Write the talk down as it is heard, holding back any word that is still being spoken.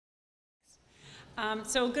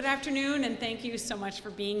So good afternoon, and thank you so much for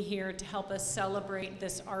being here to help us celebrate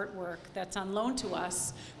this artwork that's on loan to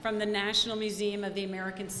us from the National Museum of the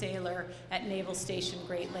American Sailor at Naval Station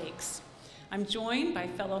Great Lakes. I'm joined by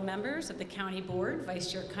fellow members of the County Board,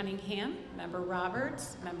 Vice Chair Cunningham, Member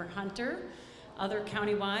Roberts, Member Hunter, other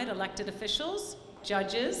countywide elected officials,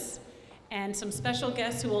 judges, and some special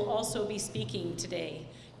guests who will also be speaking today.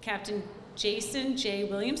 Captain Jason J.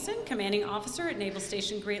 Williamson, Commanding Officer at Naval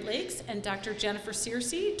Station Great Lakes, and Dr. Jennifer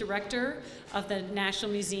Searcy, Director of the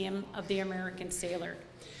National Museum of the American Sailor.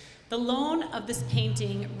 The loan of this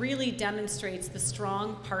painting really demonstrates the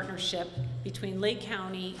strong partnership between Lake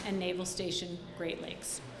County and Naval Station Great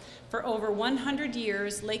Lakes. For over 100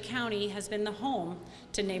 years, Lake County has been the home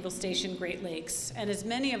to Naval Station Great Lakes, and as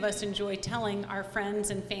many of us enjoy telling our friends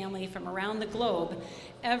and family from around the globe,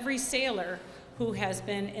 every sailor who has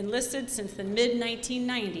been enlisted since the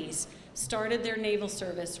mid-1990s started their naval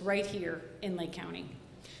service right here in Lake County.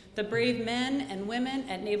 The brave men and women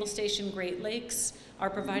at Naval Station Great Lakes are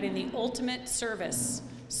providing the ultimate service,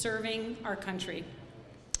 serving our country.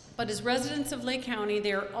 But as residents of Lake County,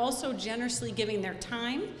 they are also generously giving their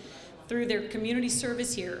time through their community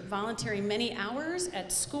service here, volunteering many hours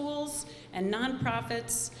at schools and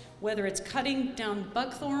nonprofits, whether it's cutting down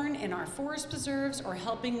buckthorn in our forest preserves or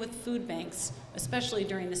helping with food banks, especially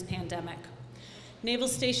during this pandemic. Naval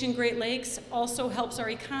Station Great Lakes also helps our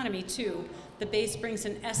economy too. The base brings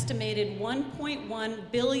an estimated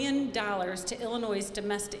 $1.1 billion to Illinois'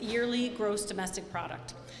 yearly gross domestic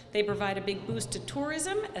product. They provide a big boost to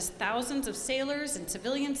tourism as thousands of sailors and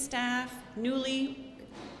civilian staff, newly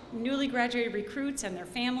graduated recruits and their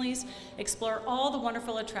families explore all the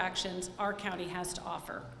wonderful attractions our county has to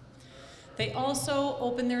offer. They also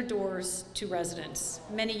open their doors to residents.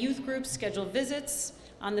 Many youth groups schedule visits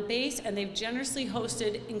on the base, and they've generously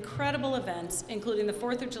hosted incredible events, including the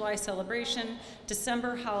 4th of July celebration,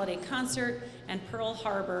 December holiday concert, and Pearl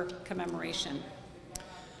Harbor commemoration.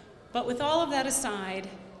 But with all of that aside,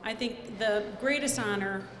 I think the greatest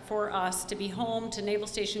honor for us to be home to Naval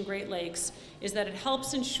Station Great Lakes is that it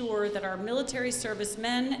helps ensure that our military service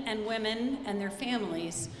men and women and their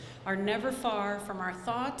families are never far from our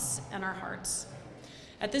thoughts and our hearts.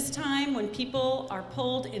 At this time, when people are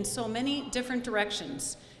pulled in so many different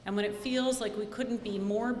directions, and when it feels like we couldn't be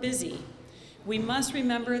more busy, we must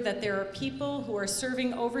remember that there are people who are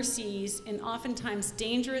serving overseas in oftentimes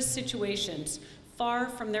dangerous situations, far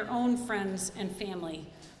from their own friends and family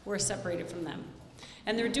who are separated from them.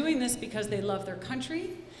 And they're doing this because they love their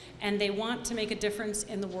country, and they want to make a difference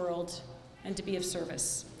in the world and to be of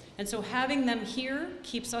service. And so having them here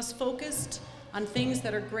keeps us focused on things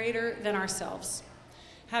that are greater than ourselves.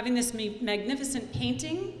 Having this magnificent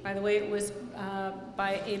painting, by the way, it was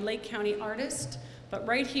by a Lake County artist, but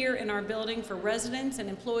right here in our building for residents and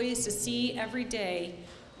employees to see every day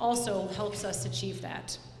also helps us achieve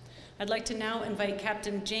that. I'd like to now invite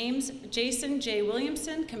Captain Jason J.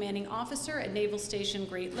 Williamson, Commanding Officer at Naval Station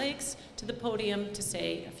Great Lakes, to the podium to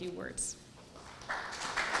say a few words.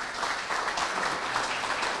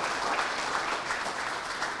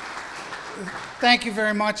 Thank you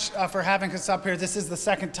very much for having us up here. This is the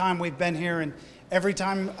second time we've been here, and every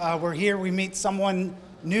time we're here, we meet someone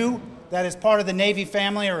new that is part of the Navy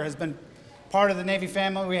family or has been part of the Navy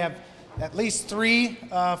family. We have at least 3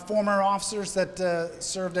 former officers that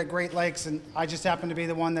served at Great Lakes, and I just happen to be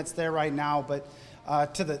the one that's there right now. But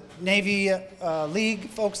to the Navy League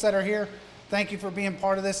folks that are here, thank you for being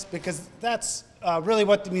part of this, because that's really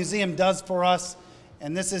what the museum does for us,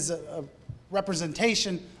 and this is a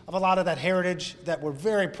representation of a lot of that heritage that we're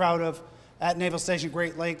very proud of at Naval Station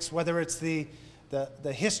Great Lakes, whether it's the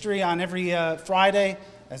history on every Friday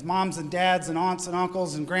as moms and dads and aunts and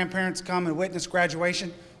uncles and grandparents come and witness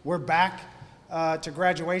graduation. We're back to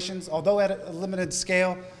graduations, although at a limited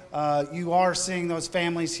scale. You are seeing those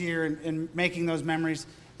families here and making those memories,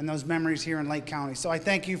 and those memories here in Lake County. So I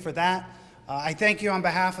thank you for that. I thank you on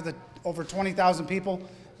behalf of the over 20,000 people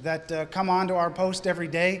that come onto our post every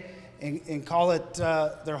day and call it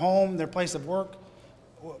their home, their place of work.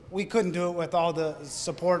 We couldn't do it with all the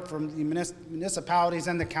support from the municipalities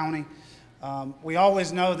and the county. We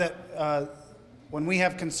always know that when we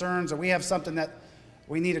have concerns or we have something that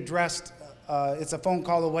we need addressed, it's a phone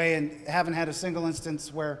call away, and haven't had a single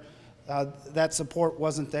instance where that support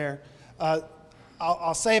wasn't there.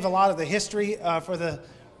 I'll save a lot of the history for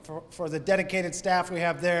the dedicated staff we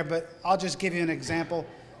have there, but I'll just give you an example.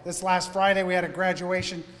 This last Friday we had a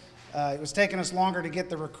graduation. It was taking us longer to get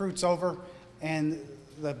the recruits over, and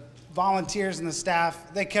the volunteers and the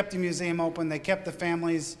staff, they kept the museum open. They kept the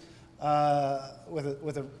families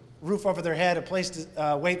with a roof over their head, a place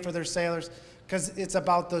to wait for their sailors, because it's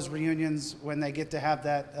about those reunions when they get to have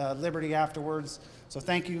that liberty afterwards. So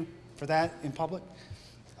thank you for that in public.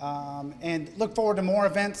 And look forward to more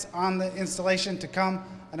events on the installation to come.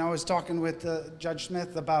 And I was talking with Judge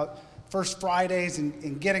Smith about First Fridays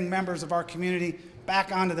and getting members of our community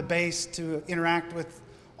back onto the base to interact with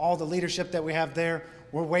all the leadership that we have there.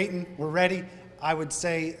 We're waiting, we're ready. I would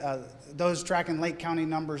say those tracking Lake County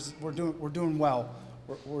numbers, we're doing well.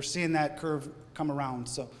 We're seeing that curve come around.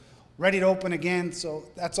 So ready to open again. So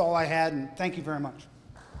that's all I had, and thank you very much.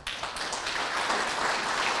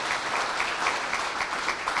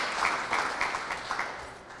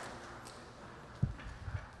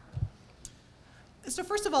 So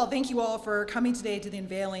first of all, thank you all for coming today to the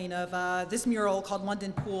unveiling of this mural called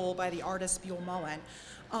London Pool by the artist Buell Mullen.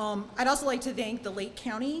 I'd also like to thank the Lake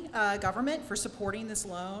County government for supporting this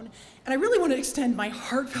loan. And I really want to extend my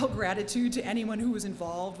heartfelt gratitude to anyone who was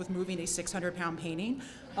involved with moving a 600-pound painting.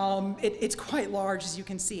 It's quite large, as you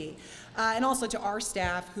can see. And also to our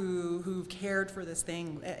staff who've cared for this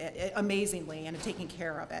thing amazingly and have taken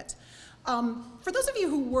care of it. For those of you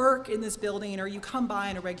who work in this building or you come by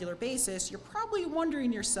on a regular basis, you're probably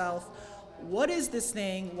wondering yourself, what is this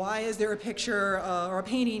thing? Why is there a picture or a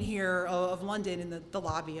painting here of London in the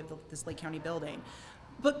lobby of this Lake County building?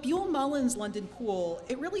 But Buell Mullen's London Pool,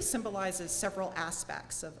 it really symbolizes several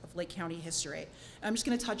aspects of Lake County history. I'm just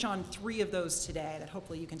going to touch on 3 of those today that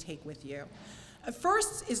hopefully you can take with you.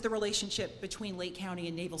 First is the relationship between Lake County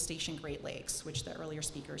and Naval Station Great Lakes, which the earlier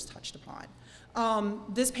speakers touched upon.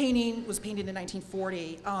 This painting was painted in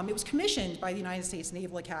 1940. It was commissioned by the United States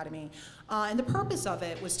Naval Academy, and the purpose of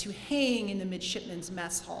it was to hang in the midshipmen's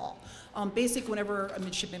mess hall. Basically, whenever a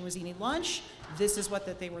midshipman was eating lunch, this is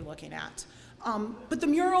what they were looking at. But the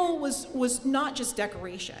mural was not just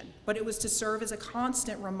decoration, but it was to serve as a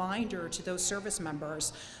constant reminder to those service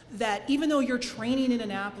members that even though you're training in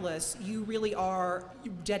Annapolis, you really are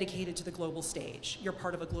dedicated to the global stage. You're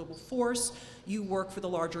part of a global force. You work for the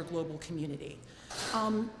larger global community.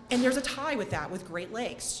 And there's a tie with that, with Great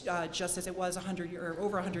Lakes, just as it was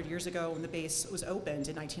over 100 years ago when the base was opened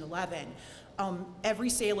in 1911. Every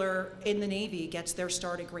sailor in the Navy gets their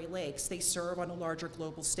start at Great Lakes. They serve on a larger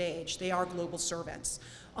global stage. They are global servants.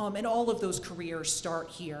 And all of those careers start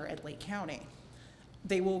here at Lake County.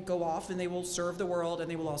 They will go off and they will serve the world and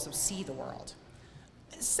they will also see the world.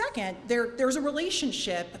 Second, there's a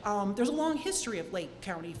relationship, there's a long history of Lake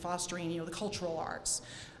County fostering, the cultural arts.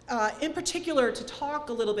 In particular, to talk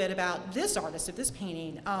a little bit about this artist of this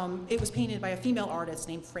painting, it was painted by a female artist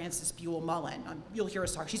named Frances Buell Mullen. You'll hear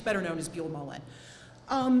us talk, she's better known as Buell Mullen.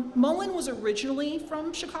 Mullen was originally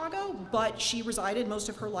from Chicago, but she resided most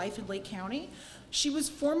of her life in Lake County. She was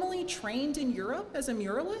formally trained in Europe as a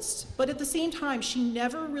muralist, but at the same time, she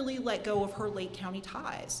never really let go of her Lake County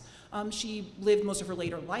ties. She lived most of her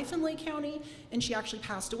later life in Lake County, and she actually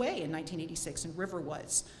passed away in 1986 in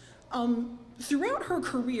Riverwoods. Throughout her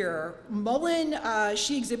career, Mullen,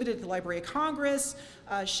 she exhibited at the Library of Congress.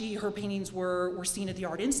 Her paintings were seen at the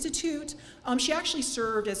Art Institute. She actually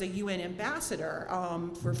served as a UN ambassador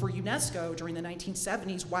for UNESCO during the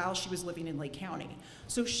 1970s while she was living in Lake County.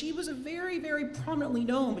 So she was a very, very prominently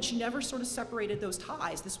known, but she never sort of separated those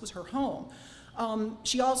ties. This was her home.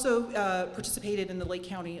 She also participated in the Lake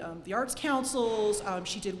County the Arts Councils.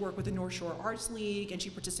 She did work with the North Shore Arts League, and she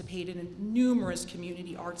participated in numerous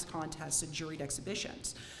community arts contests and juried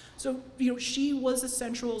exhibitions. So, she was a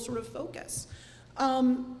central sort of focus.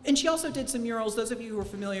 And she also did some murals. Those of you who are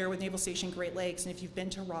familiar with Naval Station Great Lakes, and if you've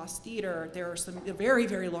been to Ross Theater, there are some very,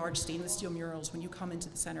 very large stainless steel murals when you come into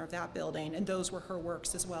the center of that building, and those were her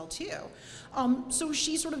works as well, too. So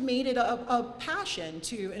she sort of made it a passion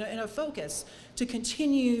and a focus to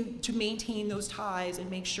continue to maintain those ties and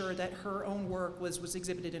make sure that her own work was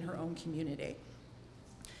exhibited in her own community.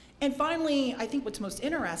 And finally, I think what's most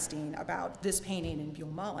interesting about this painting in Buell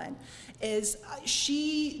Mullen is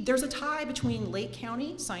there's a tie between Lake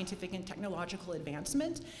County scientific and technological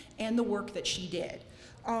advancement and the work that she did.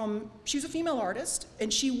 She was a female artist,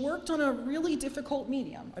 and she worked on a really difficult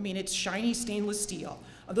medium. I mean, it's shiny stainless steel.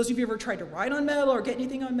 Those of you who ever tried to write on metal or get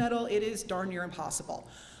anything on metal, it is darn near impossible.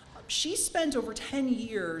 She spent over 10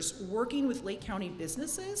 years working with Lake County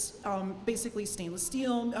businesses, basically stainless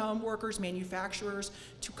steel workers, manufacturers,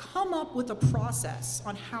 to come up with a process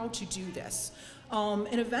on how to do this.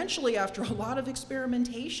 And eventually, after a lot of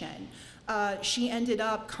experimentation, she ended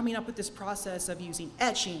up coming up with this process of using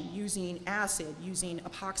etching, using acid, using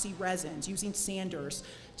epoxy resins, using sanders,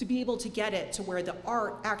 to be able to get it to where the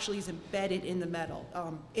art actually is embedded in the metal.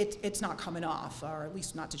 It's not coming off, or at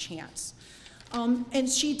least not to chance. And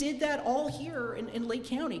she did that all here in Lake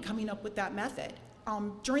County, coming up with that method.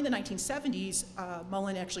 During the 1970s,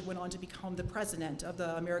 Mullen actually went on to become the president of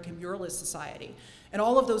the American Muralist Society. And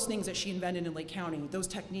all of those things that she invented in Lake County, those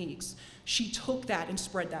techniques, she took that and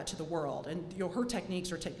spread that to the world. And her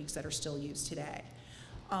techniques are techniques that are still used today.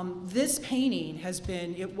 This painting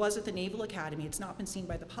it was at the Naval Academy. It's not been seen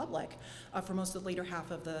by the public for most of the later half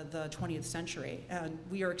of the 20th century. And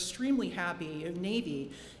we are extremely happy,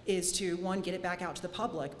 Navy, is to, one, get it back out to the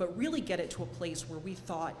public, but really get it to a place where we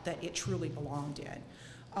thought that it truly belonged in.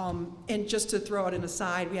 And just to throw out an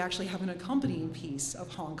aside, we actually have an accompanying piece of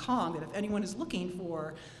Hong Kong that if anyone is looking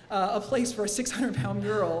for a place for a 600-pound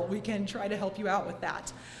mural, we can try to help you out with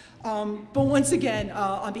that. But once again,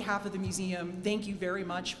 on behalf of the museum, thank you very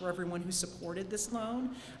much for everyone who supported this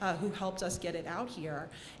loan, who helped us get it out here.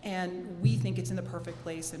 And we think it's in the perfect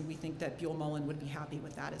place, and we think that Buell Mullen would be happy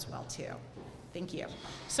with that as well, too. Thank you.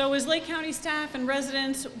 So as Lake County staff and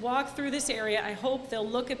residents walk through this area, I hope they'll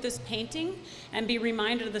look at this painting and be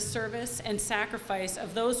reminded of the service and sacrifice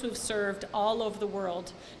of those who've served all over the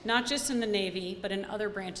world, not just in the Navy, but in other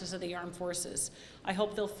branches of the armed forces. I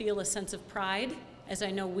hope they'll feel a sense of pride, as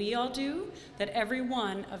I know we all do, that every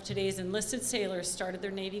one of today's enlisted sailors started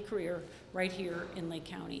their Navy career right here in Lake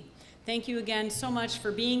County. Thank you again so much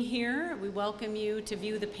for being here. We welcome you to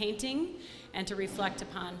view the painting and to reflect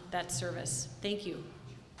upon that service. Thank you.